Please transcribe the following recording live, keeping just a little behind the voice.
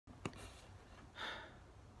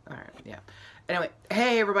Yeah. Anyway,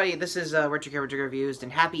 hey everybody, this is Retrokid Reviews,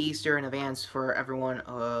 and happy Easter in advance for everyone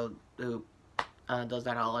who does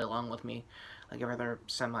that holiday along with me, like every other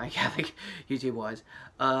semi-Catholic YouTube-wise.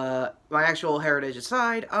 My actual heritage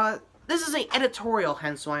aside, this is an editorial,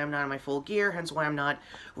 hence why I'm not in my full gear, hence why I'm not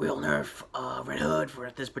real nerf Red Hood for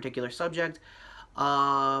this particular subject.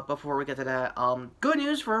 Before we get to that, good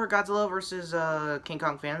news for Godzilla versus King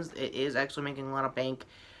Kong fans. It is actually making a lot of bank.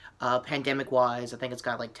 Pandemic-wise, I think it's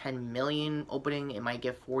got like 10 million opening. It might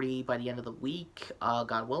get 40 by the end of the week,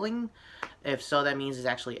 God willing. If so, that means it's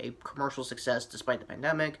actually a commercial success despite the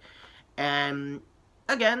pandemic. And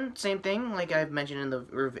again, same thing, like I've mentioned in the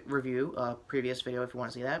review, previous video if you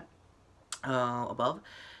want to see that, above.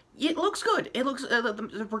 It looks good. It looks,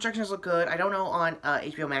 the projections look good. I don't know on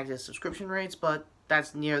HBO Max's subscription rates, but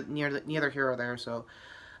that's neither here or there, so.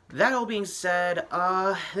 That all being said,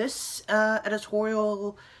 this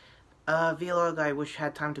editorial vlog, I wish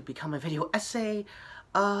had time to become a video essay,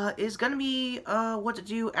 is gonna be what to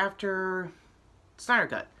do after Snyder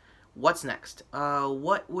Cut. What's next?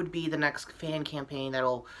 What would be the next fan campaign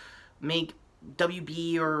that'll make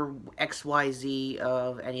WB or XYZ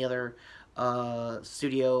of any other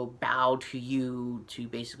studio bow to you to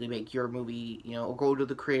basically make your movie, you know, or go to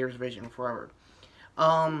the creator's vision forever.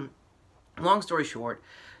 Long story short,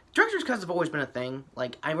 director's cuts have always been a thing.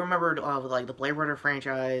 Like, I remembered like the Blade Runner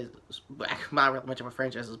franchise, not really much of a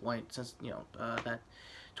franchise at this point, since, you know, that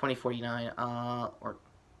 2049, or,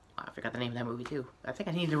 I forgot the name of that movie too. I think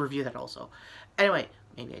I need to review that also. Anyway,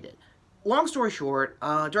 maybe I did. Long story short,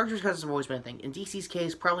 director's cuts have always been a thing. In DC's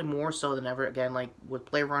case, probably more so than ever, again, like with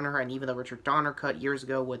Blade Runner and even the Richard Donner cut years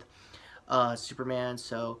ago with Superman,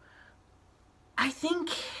 so I think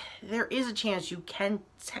there is a chance you can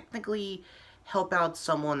technically help out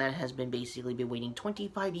someone that has basically been waiting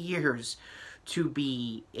 25 years to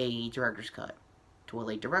be a director's cut, to a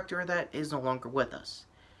late director that is no longer with us.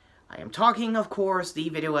 I am talking, of course, the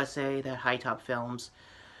video essay that Hitop Films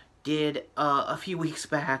did a few weeks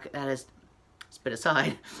back. That is, spit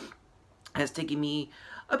aside, has taken me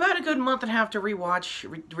about a good month and a half to rewatch,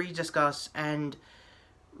 rediscuss, and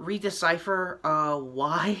redecipher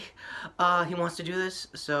why he wants to do this.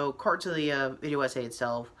 So, card to the video essay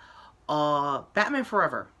itself. Batman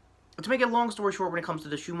Forever. To make a long story short, when it comes to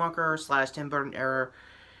the Schumacher / Tim Burton era,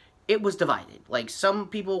 it was divided. Like, some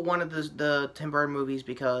people wanted the Tim Burton movies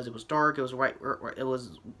because it was dark, it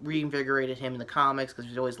was reinvigorated him in the comics because he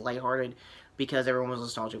was always lighthearted because everyone was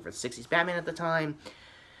nostalgic for the 60s Batman at the time.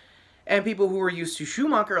 And people who were used to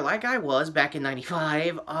Schumacher, like I was back in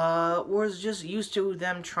 '95, was just used to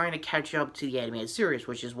them trying to catch up to the animated series,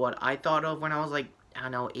 which is what I thought of when I was like, I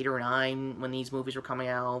don't know, 8 or 9 when these movies were coming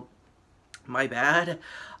out. My bad.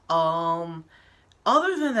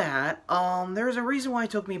 Other than that, there's a reason why it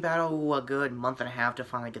took me about a good month and a half to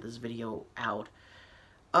finally get this video out.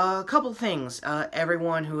 A couple things.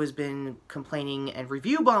 Everyone who has been complaining and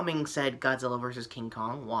review bombing said Godzilla vs. King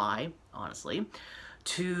Kong. Why? Honestly.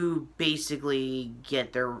 To basically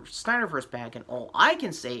get their Snyderverse back, and all I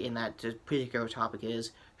can say in that particular topic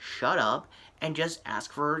is, shut up and just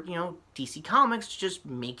ask for, you know, DC Comics to just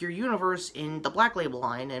make your universe in the Black Label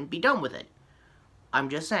line and be done with it. I'm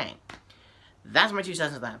just saying. That's my 2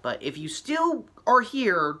 cents on that. But if you still are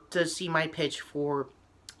here to see my pitch for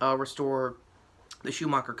restore the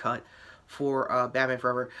Schumacher cut for Batman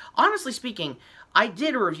Forever, honestly speaking, I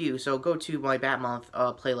did a review, so go to my Batmonth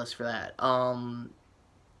playlist for that.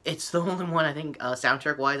 It's the only one, I think,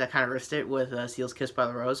 soundtrack-wise, I kind of risked it with Seal's Kiss by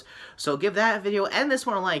the Rose. So give that video and this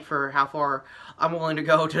one a like for how far I'm willing to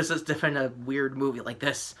go to just defend a weird movie like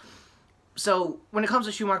this. So, when it comes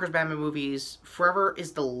to Schumacher's Batman movies, Forever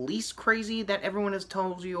is the least crazy that everyone has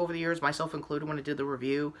told you over the years, myself included when I did the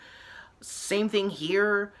review. Same thing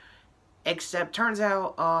here, except turns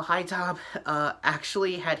out Hitop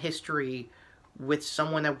actually had history with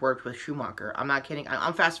someone that worked with Schumacher. I'm not kidding.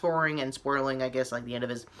 I'm fast-forwarding and spoiling, I guess, like the end of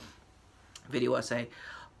his video essay.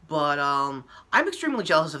 But I'm extremely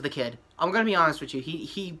jealous of the kid. I'm gonna be honest with you.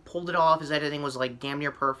 He pulled it off. His editing was like damn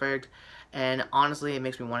near perfect. And honestly, it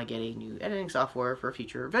makes me want to get a new editing software for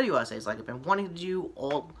future video essays, like I've been wanting to do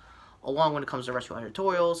all along when it comes to retro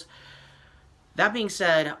editorials. That being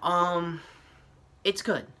said, it's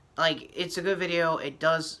good. Like, it's a good video. It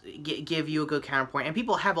does give you a good counterpoint. And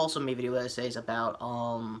people have also made video essays about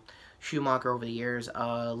Schumacher over the years.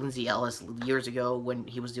 Lindsay Ellis years ago when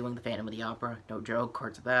he was doing the Phantom of the Opera. No joke,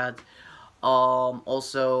 cards of that.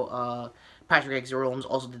 Also, Patrick X. Williams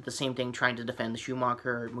also did the same thing, trying to defend the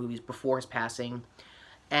Schumacher movies before his passing.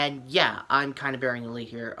 And yeah, I'm kind of bearing the lead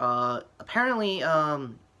here. Apparently,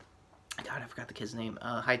 God, I forgot the kid's name,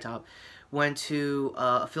 Hitop, went to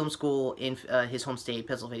a film school in his home state,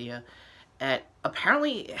 Pennsylvania, and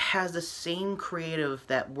apparently has the same creative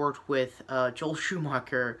that worked with Joel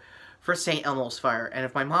Schumacher for St. Elmo's Fire. And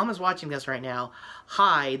if my mom is watching this right now,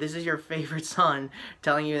 hi, this is your favorite son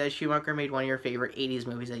telling you that Schumacher made one of your favorite 80s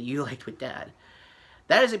movies that you liked with Dad.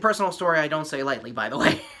 That is a personal story I don't say lightly, by the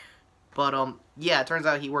way. But, yeah, it turns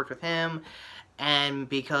out he worked with him, and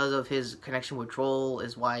because of his connection with Joel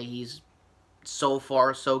is why he's so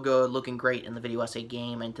far so good, looking great in the video essay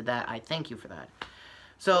game, and to that, I thank you for that.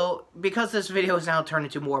 So, because this video is now turned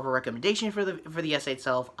into more of a recommendation for the essay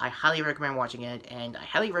itself, I highly recommend watching it, and I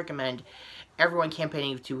highly recommend everyone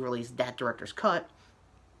campaigning to release that director's cut,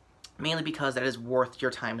 mainly because that is worth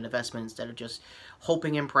your time and investment instead of just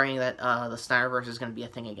hoping and praying that the Snyderverse is going to be a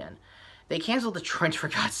thing again. They canceled the Trench, for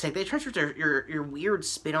God's sake. They Trench are your weird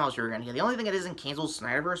spin-offs you're going to get. The only thing that isn't canceled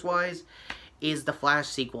Snyderverse-wise is the Flash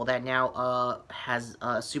sequel that now has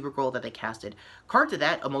Supergirl that they casted. Card to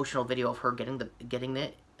that emotional video of her getting the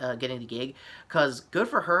gig, because good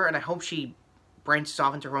for her, and I hope she branches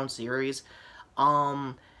off into her own series.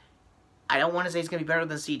 I don't want to say it's going to be better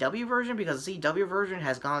than the CW version, because the CW version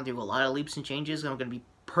has gone through a lot of leaps and changes. I'm going to be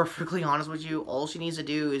perfectly honest with you. All she needs to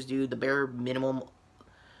do is do the bare minimum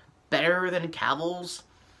better than Cavill's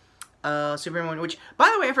Superman, which, by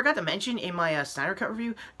the way, I forgot to mention in my Snyder Cut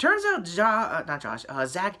review. Turns out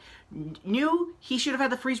Zack knew he should have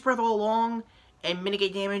had the freeze breath all along and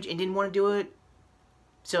mitigate damage and didn't want to do it.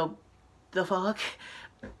 So, the fuck?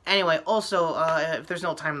 Anyway, also, if there's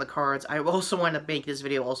no time in the cards, I also want to make this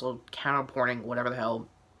video also counterpointing whatever the hell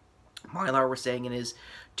Mylar was saying in his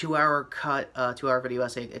 2-hour cut, 2-hour video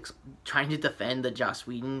essay trying to defend the Joss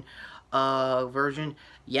Whedon version.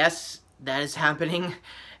 Yes, that is happening.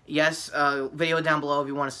 Yes, video down below if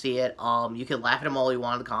you want to see it. You can laugh at him all you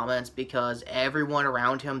want in the comments, because everyone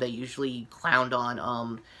around him that usually clowned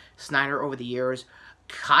on Snyder over the years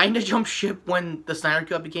kind of jumped ship when the Snyder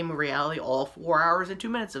Cut became a reality, all 4 hours and 2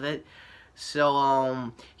 minutes of it.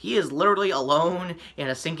 So, he is literally alone in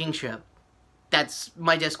a sinking ship. That's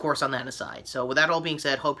my discourse on that aside. So, with that all being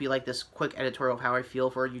said, hope you like this quick editorial of how I feel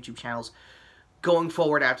for YouTube channels going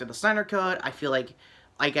forward after the Snyder Cut. I feel like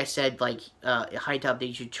I said, Hitop,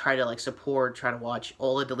 they should try to, support, try to watch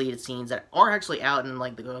all the deleted scenes that are actually out in,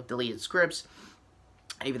 the deleted scripts.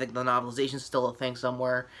 I even think the novelization is still a thing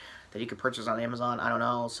somewhere that you could purchase on Amazon. I don't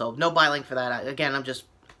know. So, no buy link for that. Again, I'm just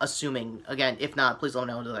assuming. Again, if not, please let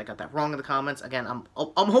me know that I got that wrong in the comments. Again, I'm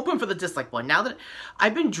hoping for the dislike button. Now that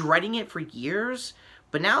I've been dreading it for years,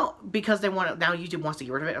 but now, because now YouTube wants to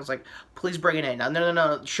get rid of it, I was like, please bring it in.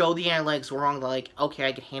 No. Show the analytics. We're wrong. Okay,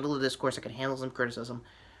 I can handle the discourse. I can handle some criticism.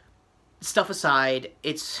 Stuff aside,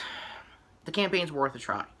 the campaign's worth a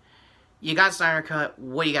try. You got Snyder Cut.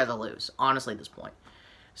 What do you got to lose? Honestly, at this point.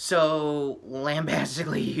 So,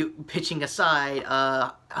 lambastically pitching aside,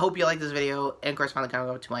 I hope you like this video, and correspondingly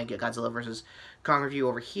coming up to my Godzilla vs. Kong review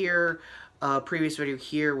over here. Previous video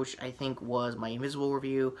here, which I think was my Invisible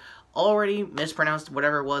review. Already mispronounced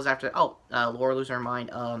whatever it was after. Laura losing her mind.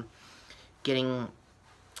 Getting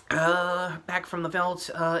back from the vault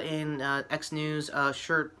in X News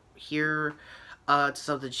shirt here. To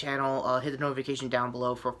sub the channel. Hit the notification down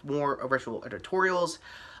below for more retro editorials.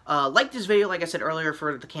 Like this video, like I said earlier,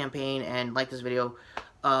 for the campaign, and like this video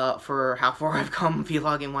for how far I've come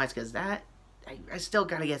vlogging wise, because I still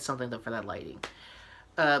gotta get something for that lighting.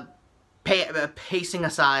 Pacing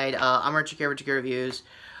aside, I'm Retrokid Reviews.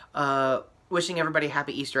 Wishing everybody a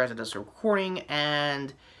happy Easter as it does recording,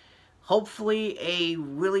 and hopefully a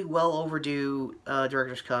really well overdue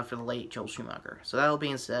director's cut for the late Joel Schumacher. So that all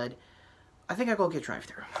being said, I think I'll go get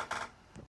drive-through.